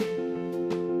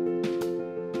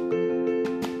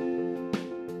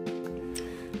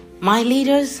My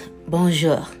leaders,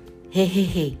 bonjour.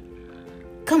 Hey.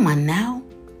 Come on now.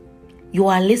 You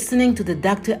are listening to the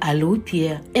Dr.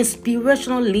 Alourdes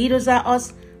Inspirational Leaders Are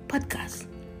Us podcast.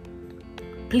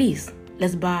 Please,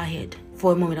 let's bow our head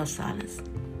for a moment of silence.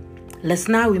 Let's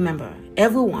now remember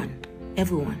everyone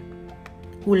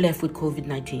who left with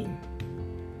COVID-19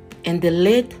 and the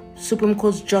late Supreme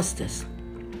Court Justice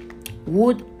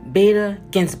Ruth Bader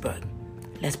Ginsburg.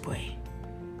 Let's pray.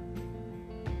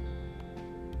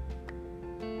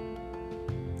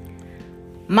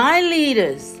 My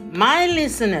leaders, my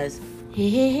listeners,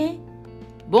 hey.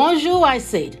 Bonjour, I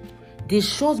said. This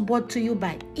show's brought to you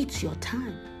by It's Your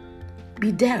Time.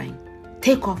 Be daring.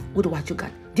 Take off with what you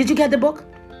got. Did you get the book?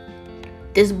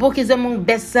 This book is among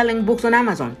best-selling books on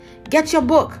Amazon. Get your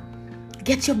book.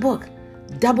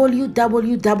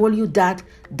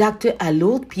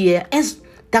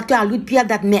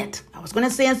 www.dralourdespierre.net. I was going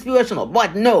to say inspirational,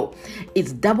 but no.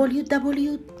 It's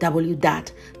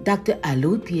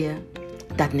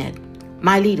www.dralourdespierre.net.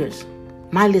 My leaders,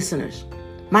 my listeners,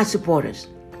 my supporters,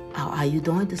 how are you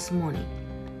doing this morning?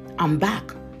 I'm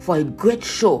back for a great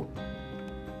show.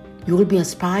 You will be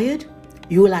inspired,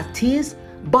 you will have tears,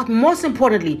 but most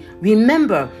importantly,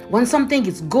 remember, when something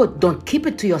is good, don't keep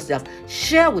it to yourself.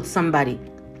 Share with somebody.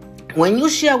 When you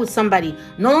share with somebody,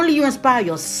 not only you inspire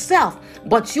yourself,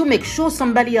 but you make sure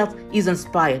somebody else is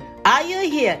inspired. Are you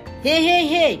here?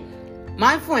 Hey.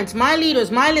 My friends, my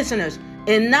leaders, my listeners,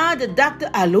 and now the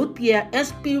Dr. Alourdes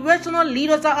Inspirational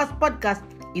Leaders Are Us podcast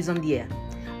is on the air.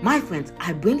 My friends,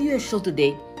 I bring you a show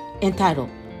today entitled,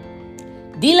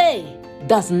 Delay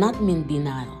Does Not Mean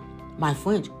Denial. My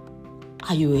friends,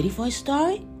 are you ready for a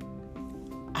story?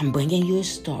 I'm bringing you a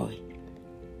story.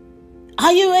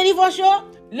 Are you ready for a show?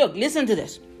 Look, listen to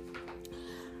this.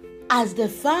 As the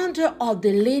founder of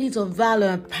the Ladies of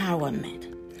Valor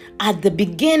Empowerment, at the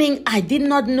beginning, I did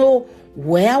not know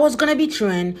where I was going to be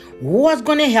trained, who was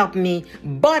going to help me,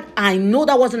 but I know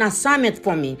that was an assignment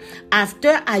for me.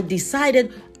 After I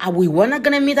decided we were not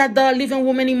going to meet at the living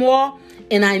room anymore,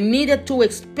 and I needed to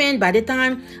expand. By the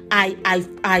time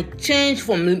I changed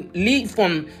from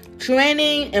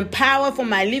training and power from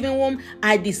my living room,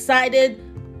 I decided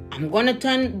I'm going to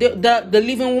turn the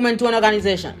living room into an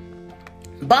organization.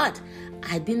 But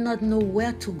I did not know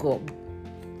where to go.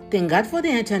 Thank God for the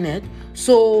internet.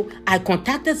 So I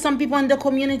contacted some people in the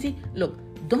community. Look,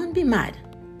 don't be mad.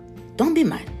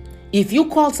 If you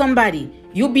call somebody,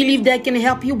 you believe they can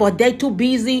help you, but they're too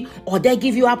busy, or they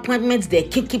give you appointments, they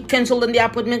keep canceling the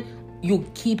appointment, you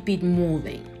keep it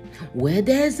moving. Where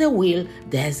there's a will,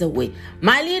 there's a way.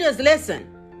 My leaders, listen.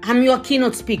 I'm your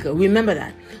keynote speaker. Remember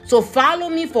that. So follow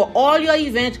me for all your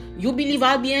events you believe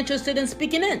I'll be interested in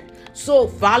speaking in. So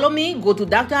follow me. Go to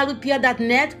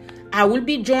dralourdespierre.net. I will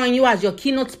be joining you as your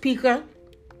keynote speaker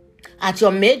at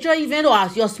your major event or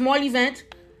as your small event,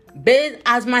 based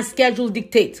as my schedule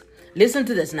dictates. Listen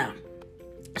to this now.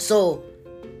 So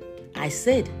I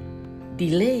said,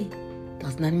 delay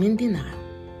does not mean denial.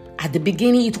 At the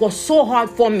beginning, it was so hard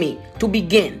for me to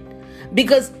begin,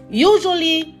 because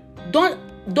usually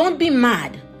don't be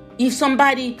mad if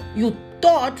somebody you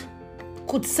thought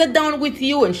could sit down with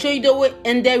you and show you the way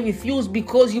and they refuse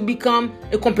because you become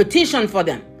a competition for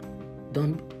them.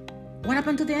 What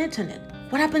happened to the internet?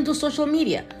 What happened to social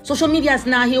media? Social media is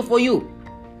now here for you.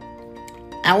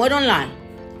 I went online.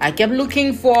 I kept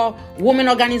looking for women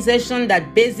organization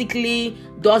that basically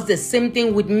does the same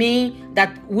thing with me,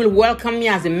 that will welcome me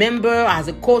as a member, as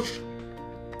a coach.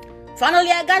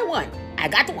 Finally, I got one.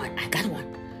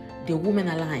 The Women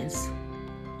Alliance.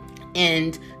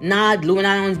 And now the Women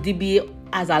Alliance DBA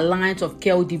as Alliance of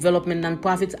Care Development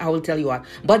Nonprofits, I will tell you what.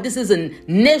 But this is a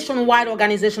nationwide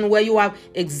organization where you have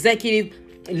executive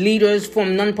leaders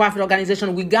from nonprofit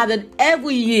organizations. We gathered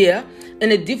every year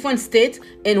in a different state,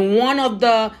 and one of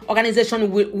the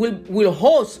organizations will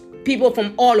host people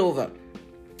from all over.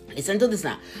 Listen to this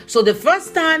now. So the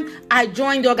first time I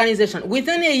joined the organization,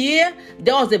 within a year,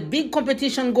 there was a big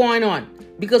competition going on,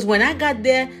 because when I got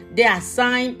there, they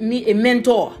assigned me a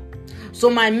mentor. So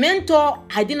my mentor,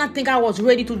 I did not think I was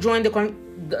ready to join the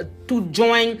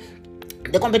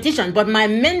competition, but my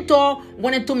mentor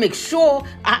wanted to make sure.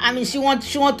 She want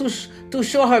to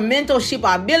show her mentorship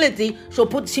ability. So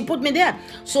she put me there.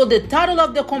 So the title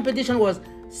of the competition was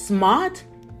Smart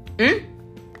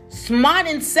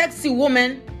and Sexy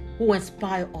Women Who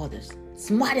Inspire Others.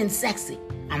 Smart and sexy.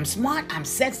 I'm smart, I'm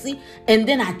sexy, and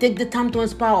then I take the time to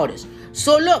inspire others.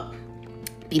 So look,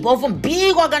 people from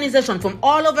big organizations from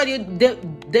all over the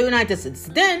United States.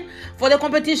 Then, for the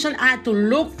competition, I had to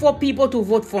look for people to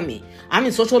vote for me.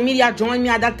 Social media joined me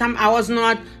at that time. I was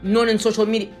not known in social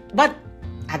media, but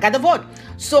I got the vote.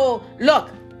 So, look,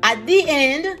 at the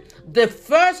end, The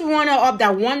first runner-up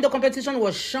that won the competition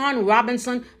was Sean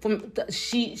Robinson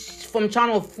from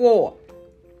Channel 4.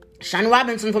 Sean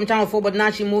Robinson from Channel 4, but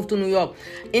now she moved to New York.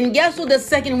 And guess who the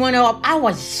second runner-up? I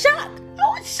was shocked.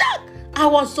 I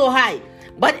was so high.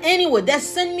 But anyway, they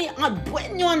sent me a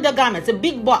brand new undergarments, a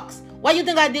big box. What do you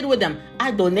think I did with them?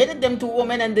 I donated them to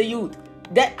women and the youth.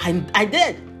 I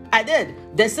did.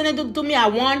 They sent it to me. I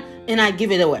won, and I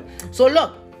give it away. So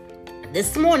look,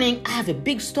 this morning, I have a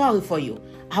big story for you.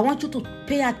 I want you to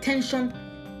pay attention,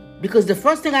 because the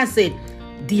first thing I said,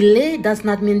 delay does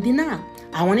not mean denial.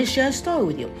 I want to share a story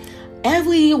with you.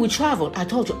 Every year we travel, I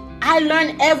told you, I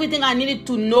learned everything I needed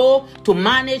to know, to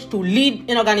manage, to lead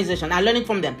an organization. I learned it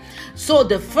from them. So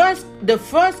the first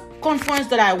conference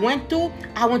that I went to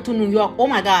New York. Oh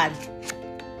my God.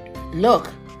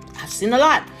 Look, I've seen a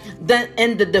lot.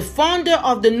 The founder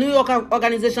of the New York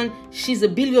organization, she's a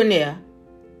billionaire,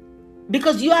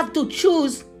 because you have to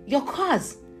choose your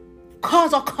cause.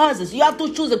 Cause or causes. You have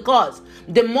to choose a cause.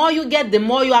 The more you get, the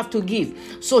more you have to give.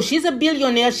 So she's a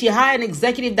billionaire. She hired an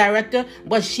executive director,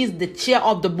 but she's the chair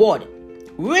of the board.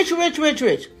 Rich.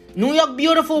 New York,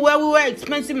 beautiful where we were.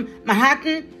 Expensive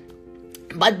Manhattan,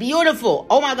 but beautiful.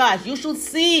 Oh my gosh, you should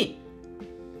see.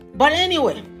 But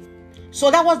anyway, so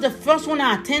that was the first one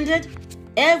I attended.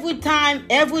 Every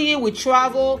year we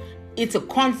travel. It's a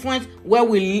conference where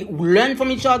we learn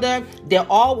from each other. They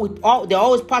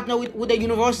always partner with the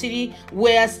university,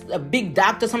 where a big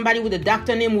doctor, somebody with a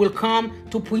doctor name, will come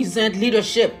to present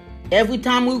leadership. Every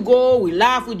time we go, we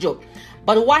laugh, we joke.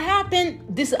 But what happened?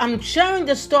 I'm sharing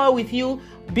the story with you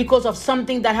because of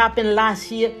something that happened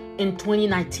last year in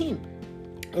 2019,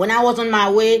 when I was on my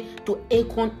way to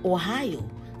Akron, Ohio,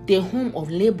 the home of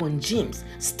LeBron James.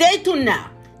 Stay tuned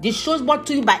now. This show is brought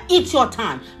to you by It's Your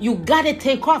Time. You gotta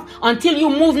take off. Until you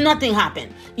move, nothing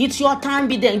happen. It's your time,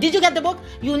 be there. Did you get the book?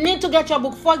 You need to get your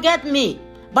book. Forget me.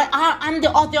 But I'm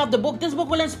the author of the book. This book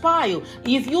will inspire you.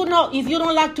 If you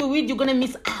don't like to read, you're gonna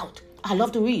miss out. I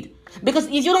love to read. Because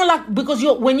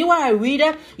when you are a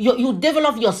reader, you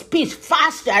develop your speech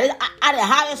faster, at a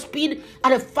higher speed,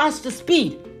 at a faster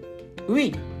speed.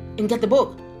 Read and get the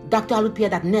book.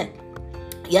 dralupierre.net.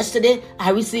 Yesterday, I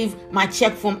received my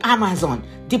check from Amazon,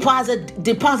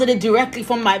 deposited directly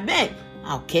from my bank.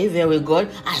 Okay, very good.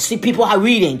 I see people are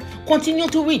reading. Continue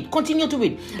to read.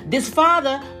 This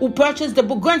father who purchased the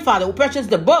book, grandfather who purchased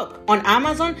the book on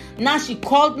Amazon, now she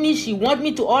called me. She wants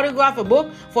me to autograph a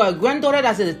book for a granddaughter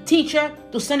that's a teacher,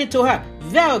 to send it to her.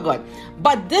 Very good.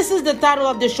 But this is the title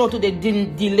of the show today.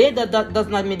 Delay that does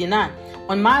not mean deny.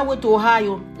 On my way to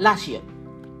Ohio last year.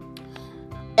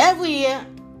 Every year,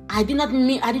 I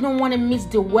didn't want to miss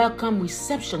the welcome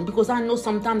reception, because I know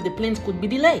sometimes the planes could be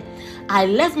delayed. I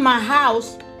left my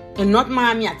house in North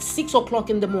Miami at 6 o'clock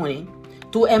in the morning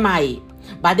to MIA.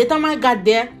 By the time I got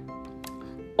there,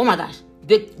 oh my gosh,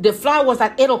 the flight was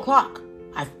at 8 o'clock.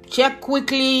 I checked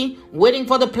quickly, waiting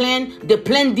for the plane. The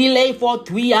plane delayed for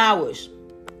 3 hours.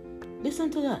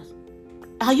 Listen to this.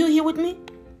 Are you here with me?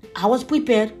 I was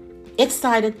prepared,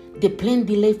 excited. The plane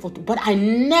delayed but I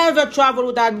never traveled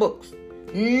without books.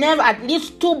 Never. At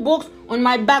least 2 books on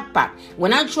my backpack.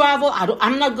 When I travel,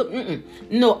 I'm not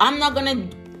gonna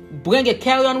bring a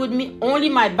carry-on with me. Only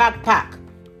my backpack.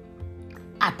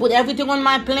 I put everything on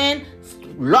my plane,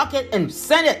 lock it, and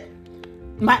send it.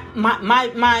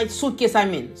 My suitcase.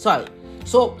 Sorry.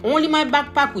 So only my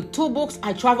backpack with 2 books.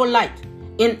 I travel light.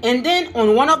 And then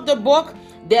on one of the book,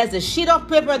 there's a sheet of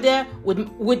paper there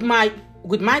with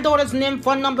my daughter's name,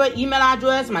 phone number, email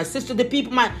address, my sister, the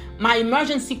people, my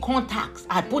emergency contacts.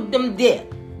 I put them there.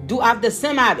 Do have the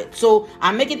same habit. So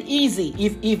I make it easy.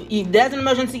 If there's an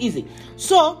emergency, easy.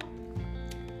 So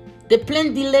the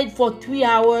plane delayed for 3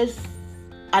 hours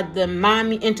at the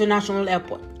Miami International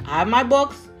Airport. I have my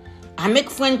books. I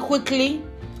make friends quickly.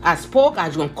 I spoke. I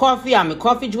drank coffee. I'm a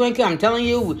coffee drinker. I'm telling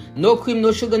you, no cream,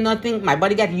 no sugar, nothing. My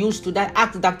body got used to that.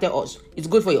 Ask Dr. Oz. It's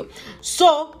good for you.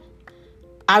 So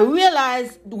I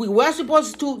realized we were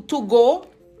supposed to go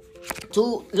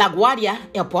to LaGuardia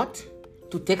Airport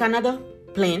to take another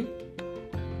plane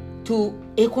to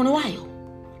Akron, Ohio.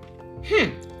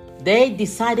 They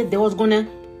decided they was going to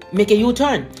make a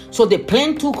U-turn. So the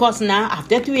plane took us now,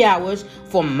 after 3 hours,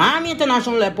 from Miami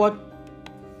International Airport,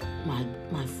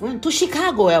 my friend, to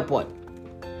Chicago Airport.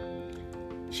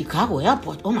 Chicago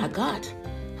Airport, oh my God.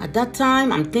 At that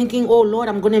time, I'm thinking, oh Lord,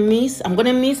 I'm going to miss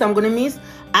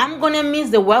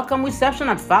the welcome reception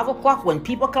at 5 o'clock when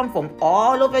people come from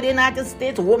all over the United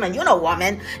States. Women,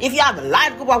 if you have a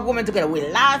large group of women together, we're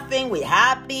laughing, we're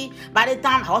happy. By the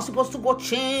time I was supposed to go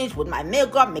change with my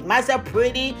makeup, make myself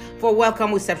pretty for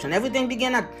welcome reception. Everything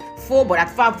began at 4, but at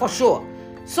 5 for sure.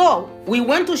 So we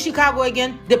went to Chicago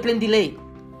again. The plane delayed.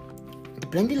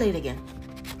 plane delayed again.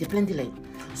 The plane delayed.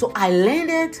 So I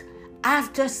landed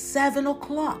after 7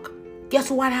 o'clock.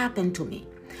 Guess what happened to me?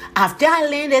 After I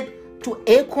landed to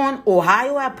Akron,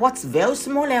 Ohio airport, very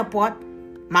small airport,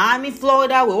 Miami,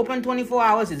 Florida, we open 24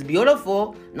 hours. It's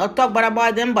beautiful. Not talk bad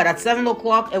about them, but at 7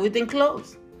 o'clock, everything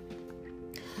closed.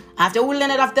 After we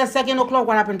landed after 2 o'clock,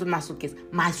 what happened to my suitcase?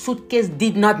 My suitcase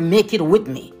did not make it with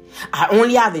me. I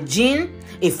only have a jean,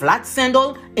 a flat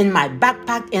sandal, in my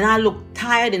backpack, and I look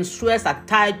tired and stressed as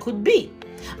tired could be.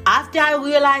 After I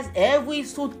realized every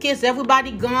suitcase,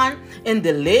 everybody gone, and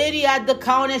the lady at the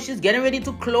counter, she's getting ready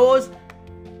to close.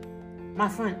 My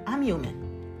friend, I'm human.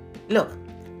 Look,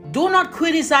 do not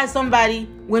criticize somebody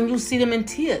when you see them in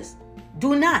tears.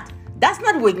 Do not. That's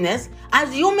not weakness.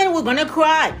 As human, we're going to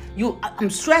cry. I'm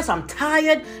stressed, I'm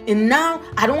tired, and now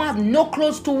I don't have no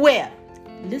clothes to wear.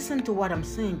 Listen to what I'm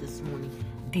saying this morning.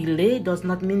 Delay does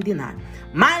not mean deny.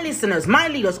 My listeners, my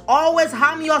leaders, always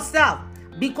harm yourself,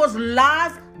 because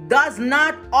life does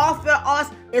not offer us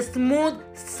a smooth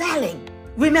sailing.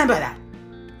 Remember that.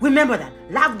 Remember that.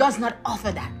 Life does not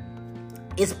offer that.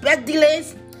 Expect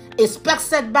delays, expect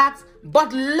setbacks,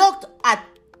 but look at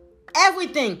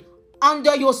everything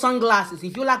under your sunglasses.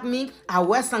 If you like me, I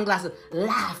wear sunglasses.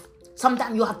 Laugh.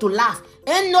 Sometimes you have to laugh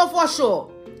and know for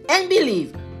sure and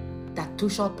believe that too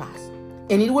shall pass.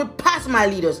 And it will pass, my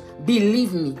leaders.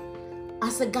 Believe me. I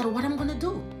said, God, what am I going to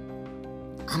do?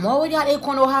 I'm already at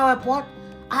Akron, Ohio airport.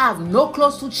 I have no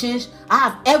clothes to change. I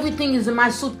have everything is in my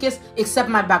suitcase except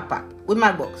my backpack with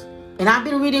my books. And I've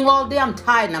been reading all day. I'm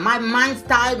tired now. My mind's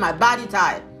tired. My body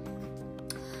tired.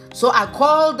 So I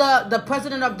called the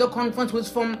president of the conference, who's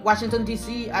from Washington,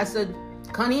 D.C. I said,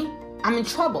 Connie, I'm in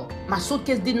trouble. My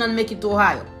suitcase did not make it to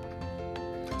Ohio.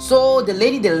 So the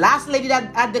last lady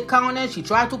that at the counter, she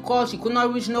tried to call. She could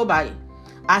not reach nobody.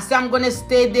 I said, I'm going to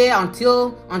stay there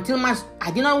until I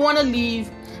did not want to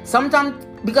leave. Sometimes,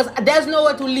 because there's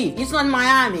nowhere to leave. It's not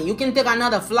Miami. You can take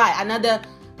another flight.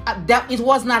 It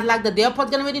was not like the airport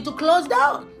getting ready to close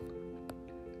down.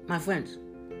 My friends,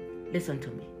 listen to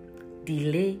me.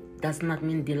 Delay does not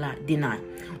mean deny.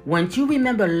 Once you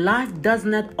remember life does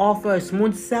not offer a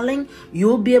smooth sailing,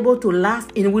 you'll be able to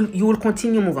last and you will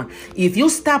continue moving. If you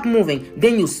stop moving,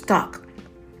 then you stuck.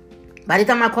 By the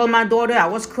time I called my daughter, I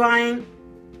was crying.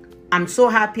 I'm so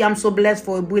happy. I'm so blessed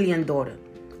for a brilliant daughter.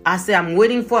 I said, I'm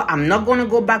not going to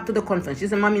go back to the conference. She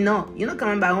said, Mommy, no, you're not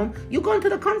coming back home. You're going to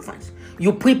the conference.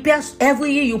 You prepare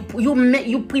every year.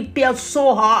 You prepare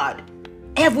so hard.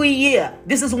 Every year.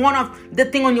 This is one of the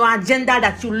things on your agenda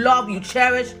that you love, you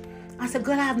cherish. I said,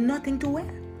 girl, I have nothing to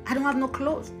wear. I don't have no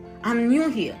clothes. I'm new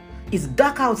here. It's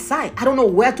dark outside. I don't know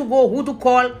where to go, who to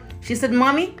call. She said,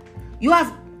 Mommy,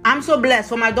 I'm so blessed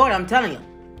for my daughter, I'm telling you.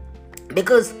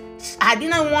 Because I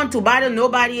didn't want to bother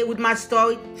nobody with my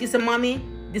story. She said, Mommy,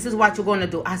 this is what you're going to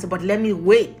do. I said, but let me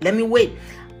wait.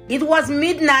 It was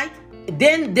midnight.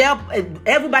 Then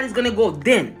everybody's going to go.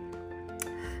 Then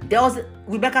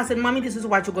Rebecca said, Mommy, this is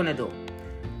what you're going to do.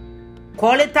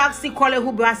 Call a taxi, call a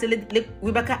Uber. I said,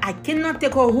 Rebecca, I cannot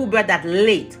take a Uber that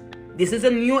late. This is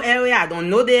a new area. I don't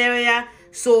know the area.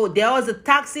 So there was a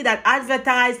taxi that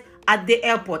advertised at the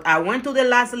airport. I went to the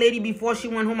last lady before she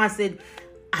went home. I said,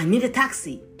 I need a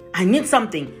taxi. I need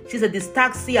something. She said, this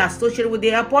taxi associated with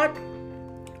the airport.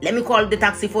 Let me call the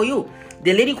taxi for you.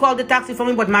 The lady called the taxi for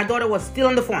me, but my daughter was still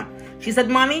on the phone. She said,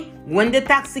 Mommy, when the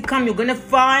taxi comes, you're going to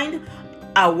find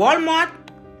a Walmart,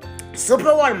 Super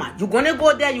Walmart. You're going to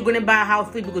go there. You're going to buy a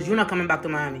house food because you're not coming back to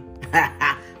Miami.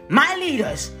 My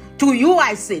leaders, to you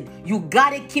I said, you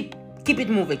got to keep it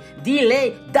moving.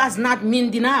 Delay does not mean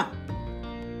denial.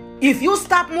 If you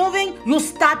stop moving, you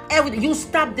stop everything. You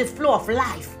stop the flow of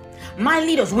life. My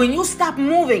leaders, when you stop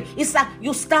moving, it's like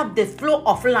you stop the flow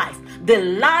of life.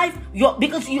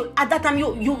 Because at that time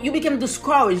you became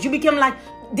discouraged. You became like,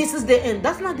 this is the end.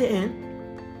 That's not the end.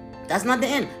 That's not the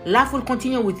end. Life will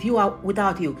continue with you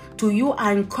without you. To you,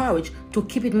 I encourage to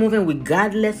keep it moving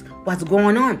regardless what's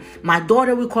going on. My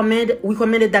daughter recommended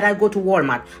that I go to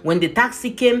Walmart. When the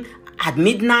taxi came at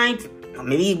midnight,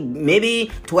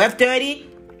 maybe 12:30,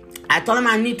 I told him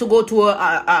I need to go to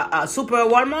a Super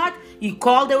Walmart. He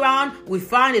called around. We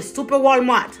found a Super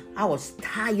Walmart. I was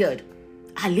tired.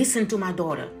 I listened to my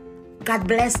daughter. God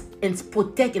bless and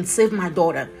protect and save my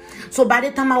daughter. So by the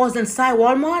time I was inside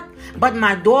Walmart, but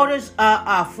my daughter's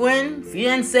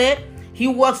fiance, he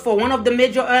works for one of the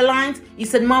major airlines. He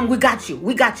said, Mom, we got you.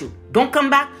 Don't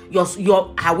come back. We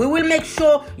will make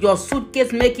sure your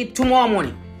suitcase make it tomorrow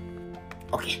morning.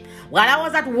 Okay. While I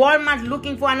was at Walmart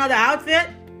looking for another outfit,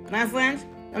 my friends,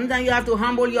 sometimes you have to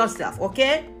humble yourself,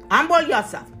 okay? Humble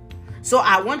yourself. So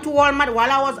I went to Walmart.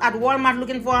 While I was at Walmart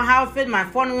looking for an outfit, my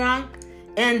phone rang.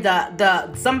 And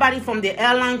the somebody from the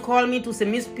airline called me to say,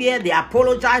 Miss Pierre, they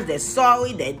apologize, they're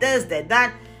sorry, they're this, they're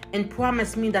that, and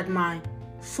promised me that my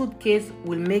suitcase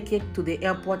will make it to the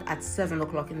airport at 7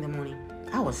 o'clock in the morning.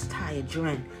 I was tired,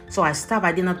 drained. So I stopped.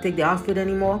 I did not take the outfit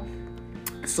anymore.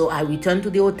 So I returned to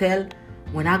the hotel.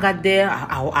 When I got there,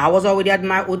 I was already at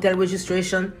my hotel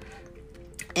registration.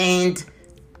 And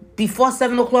before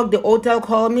 7 o'clock, the hotel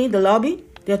called me, the lobby.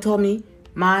 They told me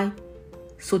my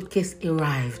suitcase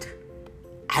arrived.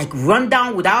 I run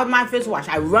down without my face wash.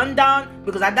 I run down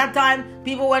because at that time,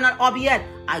 people were not up yet.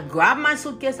 I grabbed my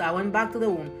suitcase. I went back to the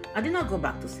room. I did not go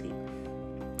back to sleep.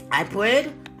 I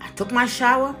prayed. I took my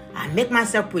shower. I made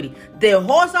myself pretty. The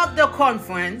host of the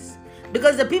conference,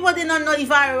 because the people did not know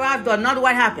if I arrived or not,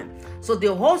 what happened. So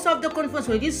the host of the conference,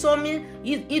 when he saw me,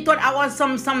 he thought I was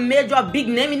some major big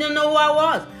name. He didn't know who I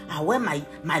was. I wear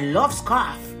my love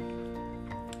scarf.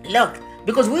 Look,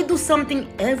 because we do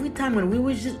something every time when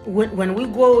we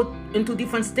go into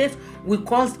different states, we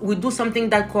do something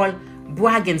that called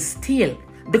brag and steal.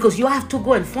 Because you have to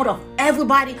go in front of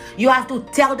everybody. You have to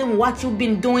tell them what you've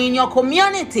been doing in your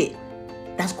community.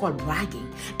 That's called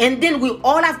bragging. And then we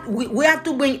have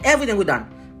to bring everything we've done.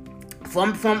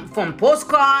 From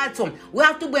postcards, we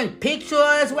have to bring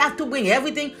pictures, we have to bring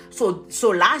everything. So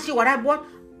last year what I bought,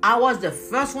 I was the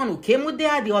first one who came with the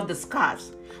idea of the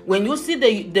scarves. When you see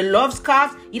the love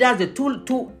scarf, it has the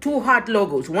two heart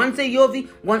logos. One say Yovi,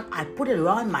 one I put it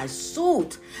around my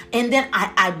suit. And then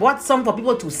I bought some for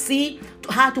people to see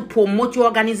how to promote your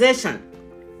organization.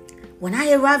 When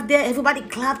I arrived there, everybody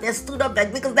clapped and stood up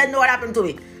because they know what happened to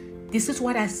me. This is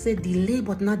what I said, delay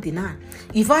but not deny.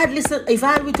 If I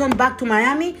had returned back to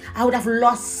Miami, I would have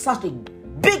lost such a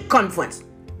big conference.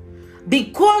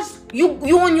 Because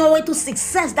you're on your way to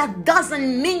success, that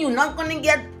doesn't mean you're not going to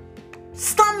get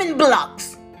stumbling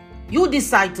blocks. You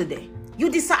decide today. You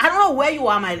decide. I don't know where you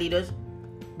are, my leaders,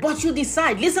 but you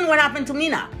decide. Listen what happened to me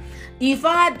now. If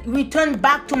I had returned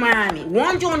back to Miami,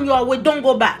 once you're on your way, don't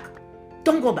go back.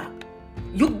 Don't go back.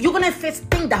 You're going to face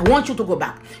things that want you to go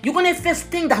back. You're going to face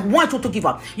things that want you to give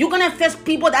up. You're going to face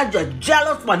people that are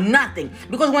jealous for nothing.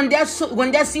 Because when they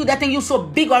see you, they think you're so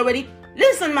big already.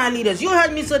 Listen, my leaders, you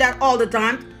heard me say that all the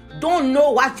time. Don't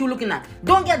know what you're looking at.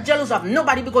 Don't get jealous of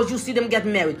nobody because you see them get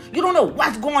married. You don't know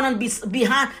what's going on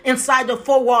inside the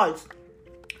four walls.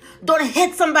 Don't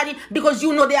hate somebody because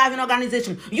you know they have an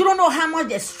organization. You don't know how much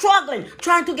they're struggling,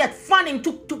 trying to get funding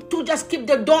to just keep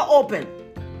the door open.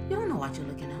 You don't know what you're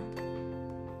looking at.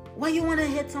 Why you want to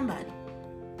hate somebody?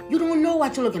 You don't know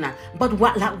what you're looking at. But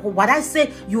what I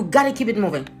say, you got to keep it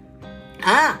moving.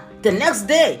 The next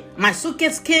day, my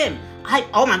suitcase came.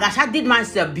 Oh my gosh, I did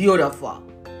myself beautiful.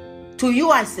 To you,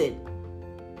 I said,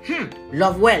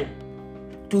 love well.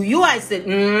 To you, I said,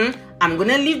 I'm going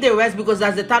to leave the rest because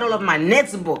that's the title of my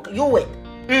next book. You wait.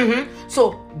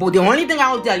 So, but the only thing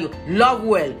I will tell you, love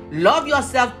well, love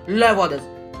yourself, love others.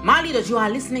 My leaders, you are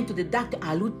listening to the Dr.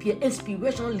 Alourdes Pierre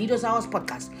Inspirational Leaders Hours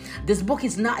podcast. This book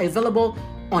is now available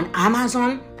on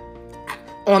Amazon,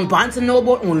 on Barnes &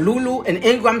 Noble, on Lulu, and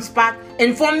Ingram Spark.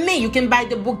 And for me, you can buy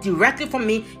the book directly from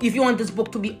me if you want this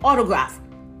book to be autographed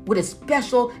with a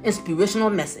special inspirational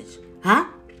message.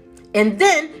 And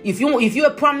then, if you're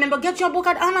a Prime member, get your book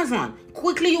at Amazon.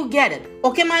 Quickly, you get it.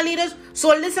 Okay, my leaders? So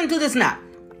listen to this now.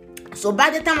 So by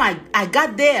the time I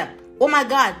got there, oh my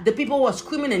God, the people were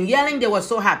screaming and yelling. They were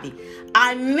so happy.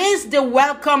 I missed the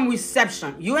welcome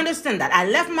reception. You understand that? I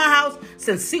left my house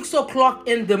since 6 o'clock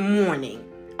in the morning.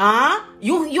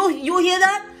 You hear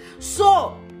that?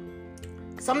 So,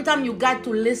 sometimes you got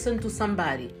to listen to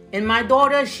somebody. And my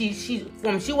daughter, she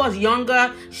was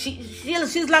younger,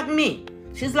 she's like me.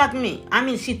 She's like me. I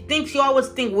mean, she always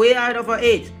think way out of her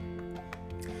age.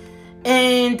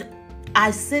 And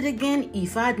I said again,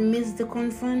 if I'd missed the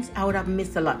conference, I would have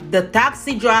missed a lot. The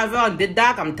taxi driver did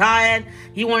that. I'm tired.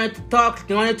 He wanted to talk.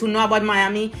 He wanted to know about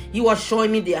Miami. He was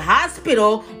showing me the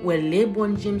hospital where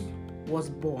LeBron James was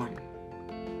born.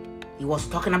 He was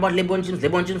talking about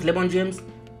LeBron James.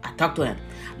 I talked to him.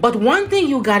 But one thing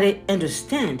you gotta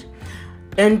understand,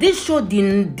 and this show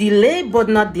delay but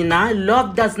not deny.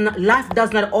 Life does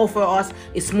not offer us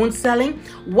a smooth sailing.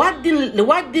 What did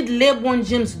LeBron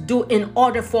James do in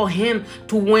order for him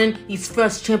to win his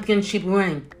first championship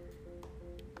ring?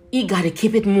 He gotta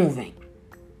keep it moving.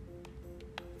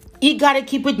 He got to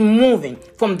keep it moving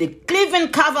from the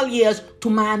Cleveland Cavaliers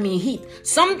to Miami Heat.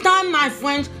 Sometimes, my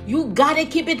friends, you got to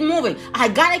keep it moving. I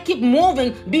got to keep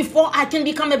moving before I can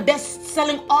become a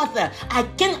best-selling author. I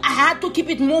had to keep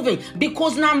it moving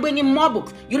because now I'm bringing more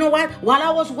books. You know what? While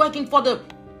I was working for the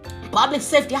public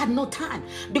safety, I had no time.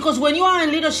 Because when you are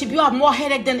in leadership, you have more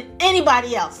headache than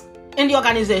anybody else in the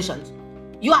organizations.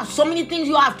 You have so many things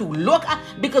you have to look at,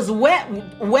 because where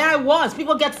I was,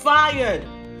 people get fired.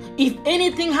 If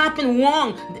anything happened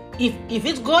wrong, if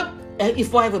it's good, it's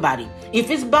for everybody.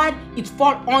 If it's bad, it's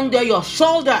fall under your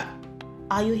shoulder.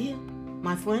 Are you here,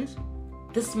 my friends?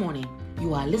 This morning,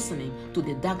 you are listening to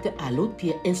the Dr.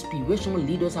 Alourdes Inspirational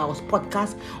Leaders House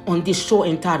podcast on this show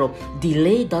entitled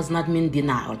Delay Does Not Mean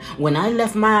Denial. When I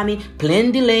left Miami,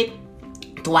 plane delay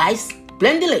twice,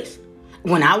 plane delays.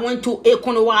 When I went to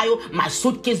Akron, Ohio, my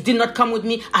suitcase did not come with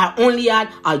me. I only had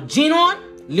a jean on,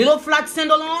 little flat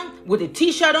sandal on, with a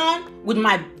t-shirt on, with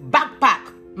my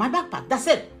backpack. My backpack, that's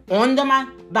it. Under my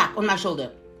back, on my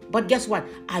shoulder. But guess what?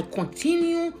 I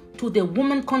continue to the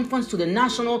Women Conference, to the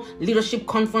National Leadership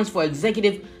Conference for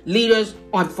Executive Leaders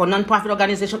for Nonprofit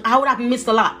Organizations. I would have missed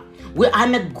a lot, where I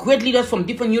met great leaders from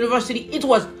different universities. It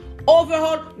was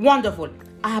overall wonderful.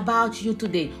 How about you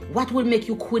today? What will make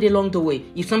you quit along the way?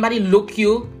 If somebody look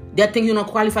you, they think you're not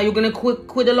qualified, you're going to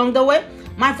quit along the way?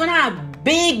 My friend, I have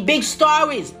big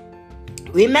stories.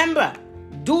 Remember,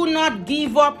 do not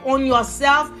give up on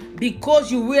yourself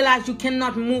because you realize you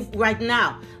cannot move right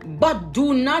now. But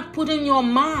do not put in your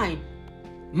mind,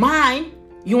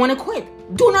 you want to quit.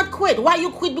 Do not quit. Why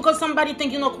you quit? Because somebody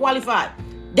think you're not qualified.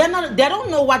 They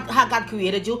don't know how God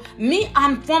created you. Me,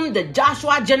 I'm from the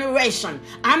Joshua generation.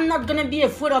 I'm not going to be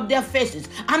afraid of their faces.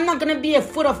 I'm not going to be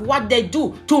afraid of what they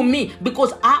do to me,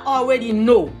 because I already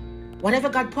know. Whatever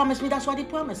God promised me, that's what He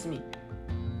promised me.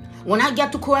 When I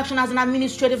get to correction as an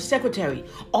administrative secretary,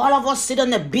 all of us sit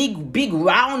in a big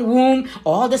round room,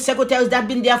 all the secretaries that have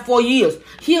been there for years.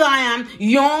 Here I am,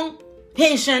 young,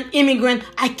 Haitian immigrant.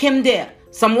 I came there.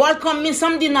 Some welcome me,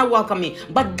 some did not welcome me.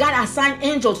 But God assigned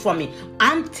angels for me.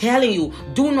 I'm telling you,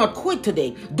 do not quit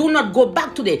today. Do not go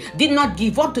back today. Did not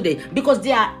give up today. Because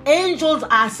there are angels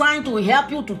assigned to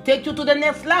help you, to take you to the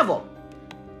next level.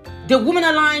 The Women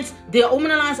Alliance, there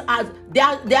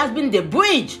has been the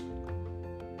bridge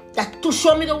to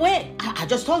show me the way. I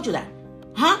just told you that.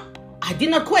 I did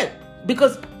not quit.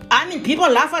 Because, people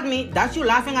laugh at me. That's you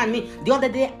laughing at me. The other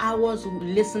day, I was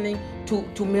listening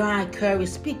to Mariah Carey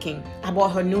speaking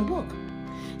about her new book.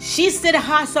 She said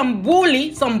how some bully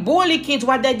kids,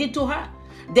 what they did to her.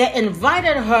 They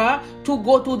invited her to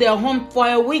go to their home for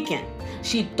a weekend.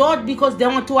 She thought because they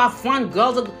want to have fun,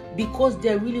 girls, because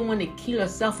they really want to kill her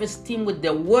self-esteem with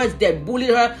their words. They bullied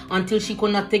her until she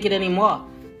could not take it anymore.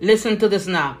 Listen to this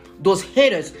now. Those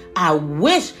haters, I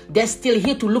wish they're still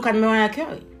here to look at Mariah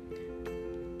Carey.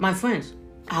 My friends,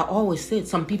 I always said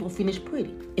some people finish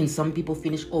pretty and some people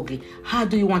finish ugly. How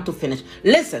do you want to finish?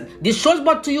 Listen, this show is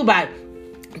brought to you by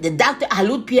the Dr.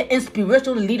 Alourdes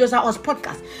Inspirational Leaders House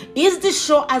podcast. If this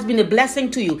show has been a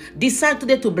blessing to you, decide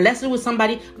today to bless it with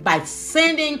somebody by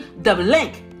sending the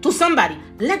link to somebody.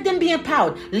 Let them be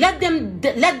empowered. Let them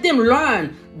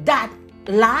learn that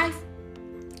life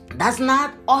does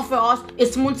not offer us a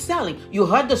smooth sailing. You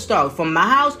heard the story. From my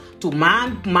house to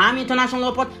Miami International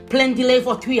Airport, plane delay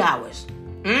for 3 hours.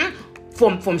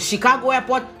 From Chicago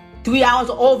Airport, 3 hours,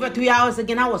 over 3 hours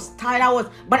again. I was tired.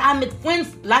 But I met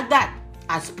friends like that.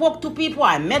 I spoke to people.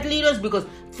 I met leaders, because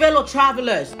fellow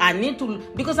travelers.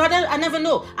 Because I never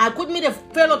know. I could meet a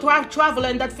fellow traveler,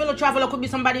 and that fellow traveler could be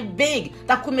somebody big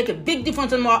that could make a big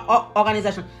difference in my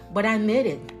organization. But I made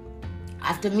it.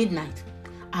 After midnight,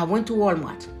 I went to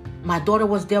Walmart. My daughter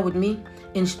was there with me,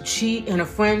 and she and a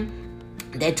friend,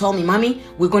 they told me, Mommy,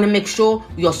 we're going to make sure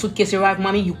your suitcase arrives.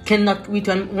 Mommy, you cannot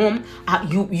return home.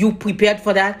 You prepared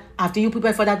for that. After you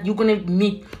prepare for that, you're going to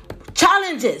meet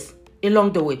challenges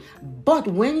along the way. But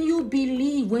when you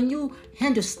believe, when you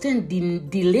understand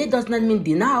delay does not mean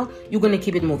denial, you're going to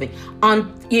keep it moving.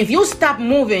 And if you stop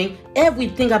moving,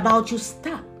 everything about you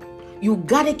stops. You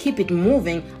got to keep it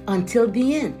moving until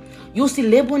the end. You see,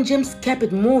 LeBron James kept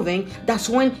it moving. That's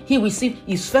when he received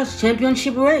his first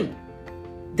championship ring.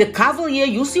 The Cavaliers,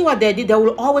 you see what they did. They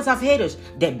will always have haters.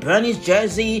 They burned his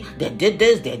jersey. They did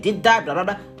this. They did that. Blah, blah,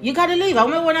 blah. You got to leave. I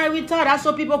remember when I retired, I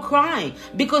saw people crying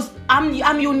because I'm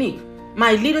unique.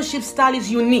 My leadership style is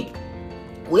unique.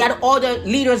 We had other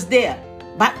leaders there.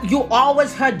 But you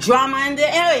always heard drama in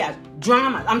the areas.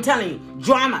 Dramas. I'm telling you.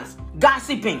 Dramas.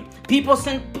 Gossiping. People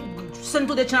send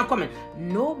to the channel comment.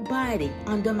 Nobody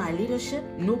under my leadership,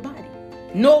 nobody.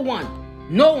 No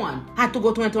one had to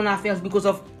go to internal affairs because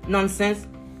of nonsense.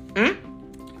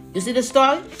 You see the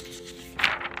story?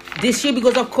 This year,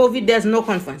 because of COVID, there's no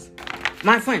conference.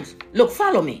 My friends, look,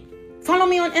 follow me. Follow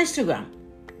me on Instagram.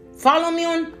 Follow me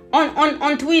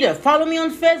on Twitter. Follow me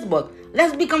on Facebook.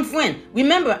 Let's become friends.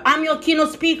 Remember, I'm your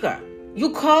keynote speaker.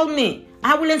 You called me.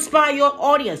 I will inspire your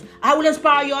audience. I will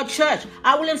inspire your church.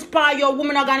 I will inspire your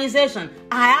women organization.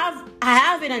 I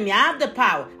have it in me. I have the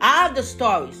power. I have the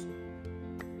stories.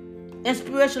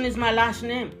 Inspiration is my last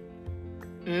name.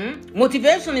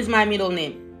 Motivation is my middle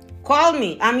name. Call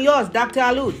me. I'm yours, Dr.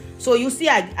 Alourdes. So you see,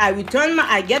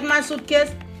 I get my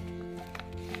suitcase.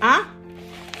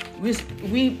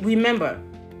 We remember,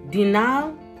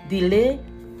 denial, delay.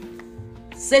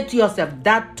 Say to yourself,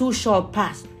 that too shall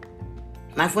pass.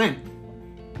 My friend.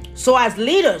 So as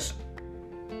leaders,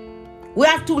 we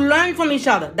have to learn from each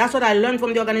other. That's what I learned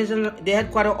from the organization, the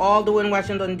headquarters, all the way in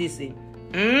Washington, D.C.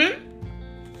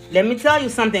 Let me tell you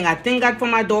something. I thank God for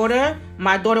my daughter.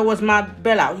 My daughter was my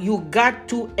bailout. You got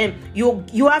to,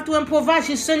 you have to improvise.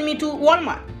 She sent me to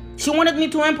Walmart. She wanted me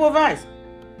to improvise.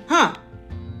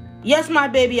 Yes, my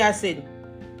baby, I said.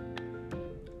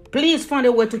 Please find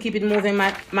a way to keep it moving,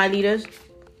 my leaders.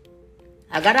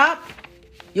 I got up.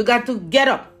 You got to get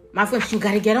up. My friends, you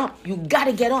got to get up. You got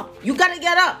to get up. You got to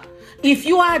get up. If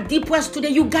you are depressed today,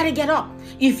 you got to get up.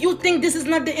 If you think this is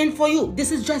not the end for you,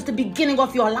 this is just the beginning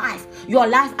of your life. Your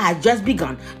life has just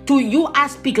begun. To you, I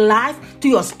speak life. To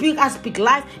your spirit, I speak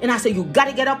life. And I say, you got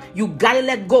to get up. You got to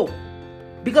let go.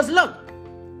 Because look,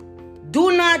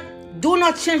 do not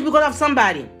change because of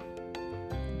somebody.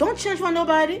 Don't change for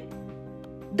nobody.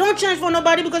 Don't change for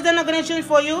nobody because they're not going to change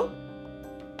for you.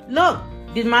 Look,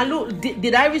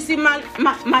 did I receive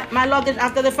my luggage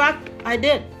after the fact? I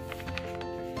did.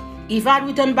 If I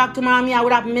returned back to Miami, I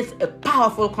would have missed a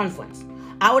powerful conference.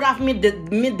 I would have made the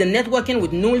networking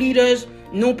with new leaders,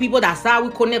 new people. That's how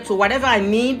we connect. So whatever I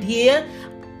need here,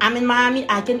 I'm in Miami.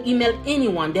 I can email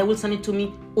anyone. They will send it to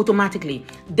me automatically.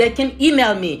 They can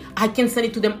email me. I can send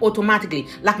it to them automatically.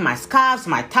 Like my scarves,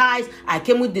 my ties. I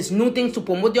came with these new things to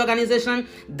promote the organization.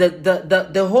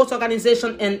 The host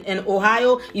organization in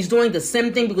Ohio is doing the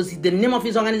same thing because the name of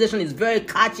his organization is very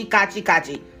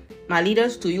catchy. My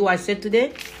leaders, to you I said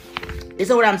today, this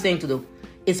is what I'm saying to do.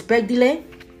 Expect delay,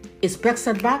 expect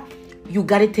setback. You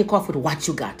got to take off with what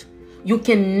you got. You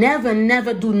can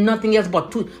never do nothing else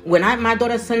but to. When my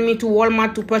daughter sent me to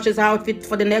Walmart to purchase her outfit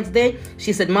for the next day,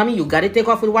 she said, Mommy, you got to take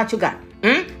off with what you got.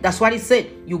 That's what he said.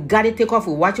 You got to take off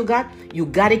with what you got. You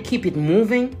got to keep it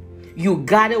moving. You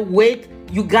got to wait.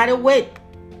 You got to wait.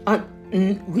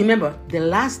 Remember, the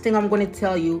last thing I'm going to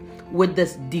tell you with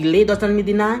this delay doesn't mean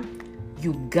deny.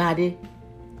 You got to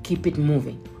keep it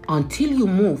moving. Until you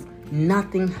move,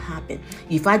 nothing happened.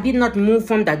 If I did not move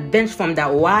from that bench from the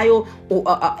Ohio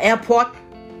airport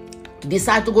to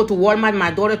decide to go to Walmart,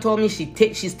 my daughter told me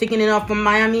she's taking it off from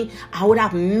Miami, I would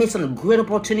have missed some great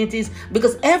opportunities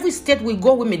because every state we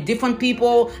go, we meet different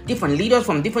people, different leaders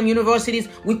from different universities.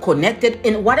 We connected,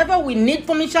 and whatever we need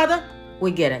from each other,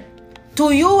 we get it.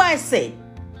 To you, I say,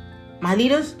 my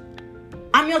leaders,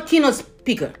 I'm your keynote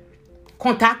speaker.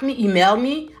 Contact me, email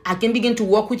me. I can begin to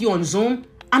work with you on Zoom.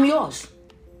 I'm yours.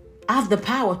 I have the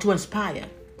power to inspire.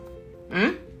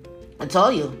 I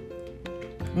told you.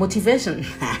 Motivation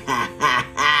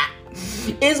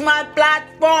is my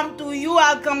platform. To you,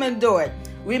 I'll come and do it.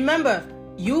 Remember,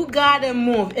 you gotta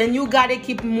move and you gotta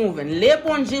keep moving.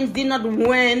 LeBron James did not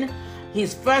win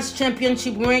his first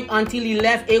championship ring until he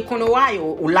left Akron,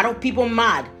 Ohio. A lot of people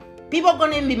mad. People are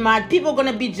going to be mad. People are going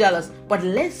to be jealous. But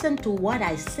listen to what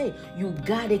I say. You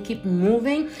got to keep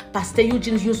moving. Pastor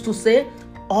Eugene used to say,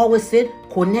 always said,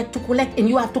 connect to collect. And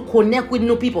you have to connect with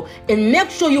new people. And make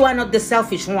sure you are not the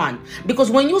selfish one. Because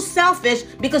when you're selfish,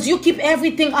 because you keep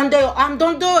everything under your arm,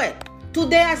 don't do it.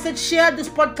 Today I said, share this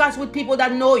podcast with people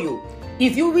that know you.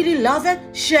 If you really love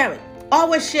it, share it.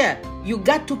 Always share. You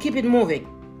got to keep it moving.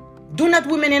 Do not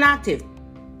remain inactive.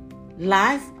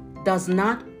 Life does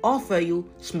not offer you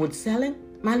smooth sailing,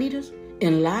 my leaders,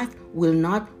 and life will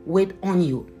not wait on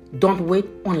you. Don't wait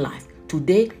on life.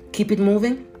 Today, keep it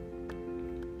moving.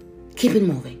 Keep it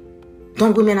moving.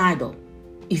 Don't remain idle.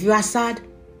 If you are sad,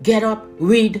 get up,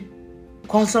 read,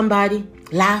 call somebody,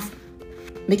 laugh.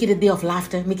 Make it a day of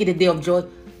laughter. Make it a day of joy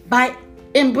by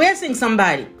embracing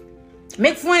somebody.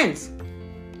 Make friends.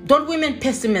 Don't remain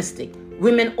pessimistic.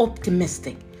 Remain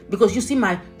optimistic. Because you see,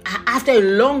 after a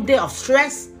long day of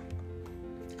stress,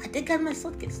 I did get my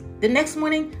suitcase. The next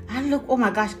morning, I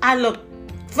look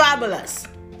fabulous.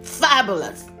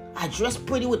 Fabulous. I dressed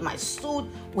pretty with my suit,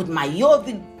 with my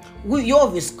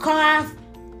Yovi scarf.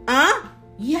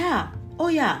 Yeah. Oh,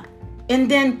 yeah. And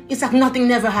then it's like nothing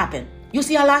never happened. You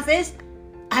see how life is?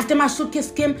 After my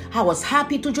suitcase came, I was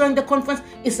happy to join the conference.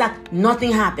 It's like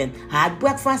nothing happened. I had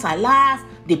breakfast. I laughed.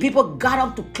 The people got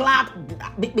up to clap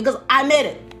because I made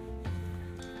it.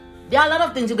 There are a lot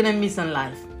of things you're going to miss in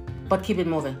life. But keep it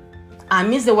moving. I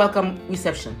miss the welcome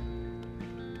reception,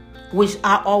 which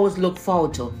I always look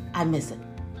forward to. I miss it.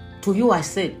 To you, I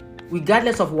said,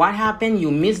 regardless of what happened, you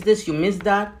miss this, you miss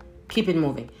that, keep it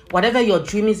moving. Whatever your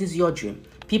dream is your dream.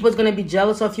 People's going to be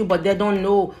jealous of you, but they don't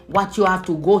know what you have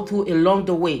to go through along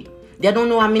the way. They don't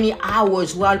know how many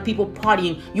hours while people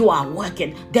partying, you are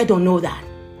working. They don't know that.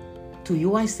 To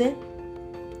you, I say,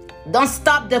 don't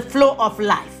stop the flow of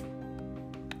life.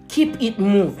 Keep it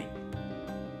moving.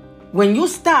 When you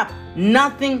stop,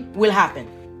 nothing will happen.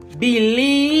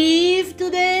 Believe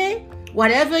today.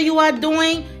 Whatever you are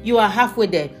doing, you are halfway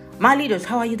there. My leaders,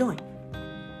 how are you doing?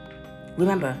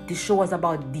 Remember, this show was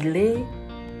about delay.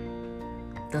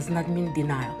 Does not mean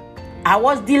denial. I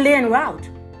was delayed en route,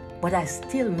 but I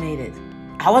still made it.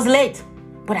 I was late,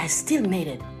 but I still made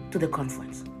it to the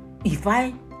conference. If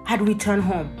I had returned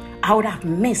home, I would have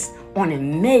missed on a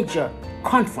major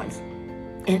conference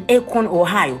in Akron,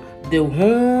 Ohio, the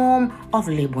home of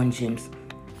LeBron James.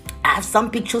 I have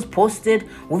some pictures posted.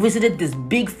 We visited this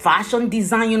big fashion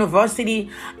design university.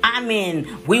 I mean,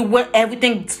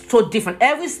 everything so different.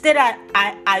 Every state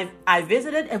I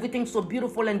visited, everything so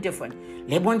beautiful and different.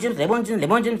 LeBron James, LeBron James,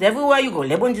 LeBron James. Everywhere you go,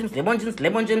 LeBron James, LeBron James,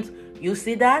 LeBron James. You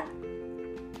see that?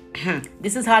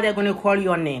 This is how they're going to call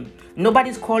your name.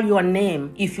 Nobody's call your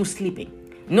name if you're sleeping.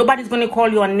 Nobody's going to call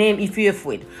your name if you're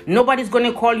afraid. Nobody's going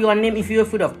to call your name if you're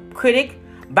afraid of critic,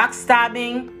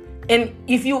 backstabbing, and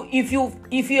if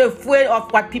you're afraid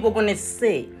of what people are going to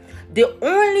say. The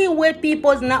only way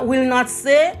people will not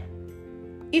say,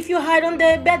 if you hide under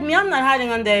a bed, I'm not hiding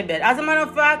under a bed. As a matter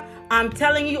of fact, I'm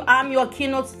telling you, I'm your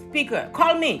keynote speaker.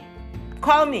 Call me.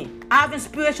 I have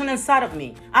inspiration inside of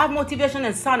me. I have motivation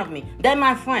inside of me. Then,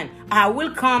 my friend, I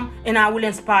will come and I will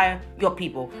inspire your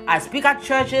people. I speak at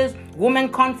churches, women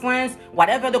conference,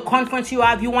 whatever the conference you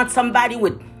have. You want somebody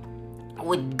with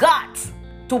guts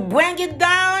to bring it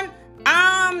down,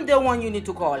 I'm the one you need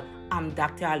to call. I'm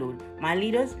Dr. Alourdes. My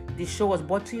leaders, this show was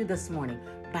brought to you this morning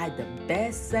by the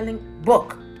best-selling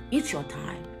book. It's your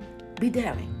time. Be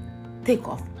daring. Take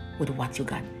off with what you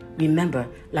got. Remember,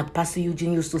 like Pastor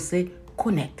Eugene used to say,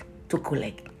 connect to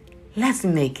collect. Let's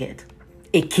make it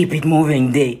a keep it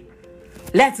moving day.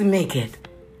 Let's make it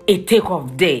a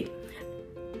take-off day.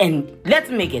 And let's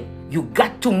make it you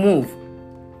got to move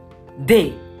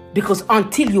day. Because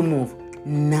until you move,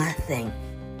 nothing.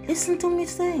 Listen to me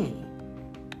say.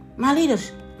 My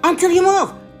leaders, until you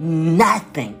move,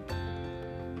 nothing.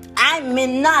 I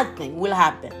mean nothing will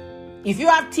happen. If you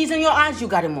have tears in your eyes, you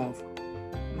got to move.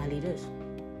 My leaders,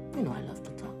 you know I love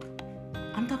to talk.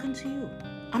 I'm talking to you.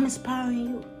 I'm inspiring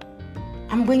you.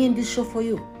 I'm bringing this show for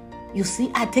you. You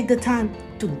see, I take the time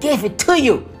to give it to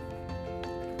you.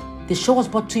 The show was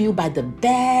brought to you by the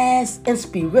best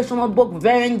inspirational book,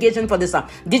 very engaging for this time.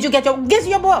 Did you get your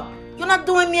book? You're not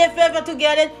doing me a favor to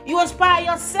get it. You inspire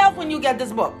yourself when you get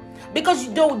this book.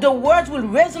 Because the words will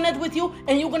resonate with you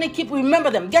and you're going to keep remember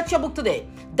them. Get your book today.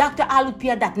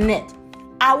 dralourdespierre.net.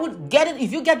 I would get it.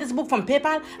 If you get this book from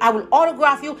PayPal, I will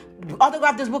autograph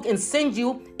this book and send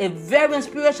you a very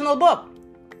inspirational book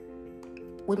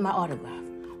with my autograph.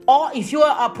 Or if you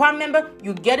are a Prime member,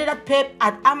 you get it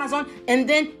at Amazon, and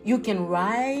then you can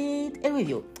write a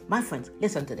review. My friends,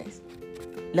 listen to this.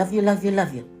 Love you, love you,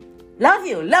 love you. Love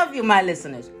you, love you, my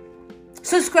listeners.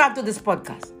 Subscribe to this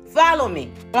podcast. Follow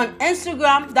me on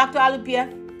Instagram, Dr. Alourdes Pierre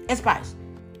Inspires.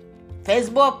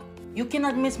 Facebook, you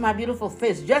cannot miss my beautiful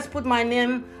face. Just put my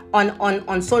name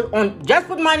just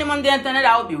put my name on the internet.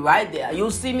 I will be right there.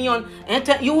 You'll see me on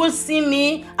internet. You will see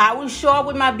me. I will show up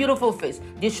with my beautiful face.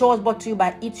 This show is brought to you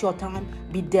by It's Your Time.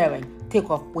 Be daring. Take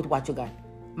off with what you got.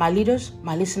 My leaders,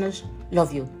 my listeners,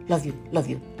 love you, love you, love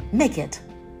you. Make it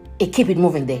a keep it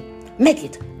moving day. Make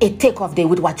it a take off day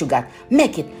with what you got.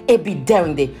 Make it a be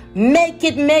daring day. Make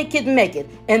it, make it, make it.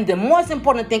 And the most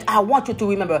important thing I want you to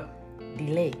remember,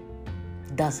 delay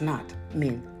does not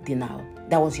mean denial.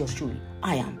 That was yours truly.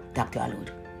 I am Dr.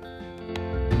 Alourdes.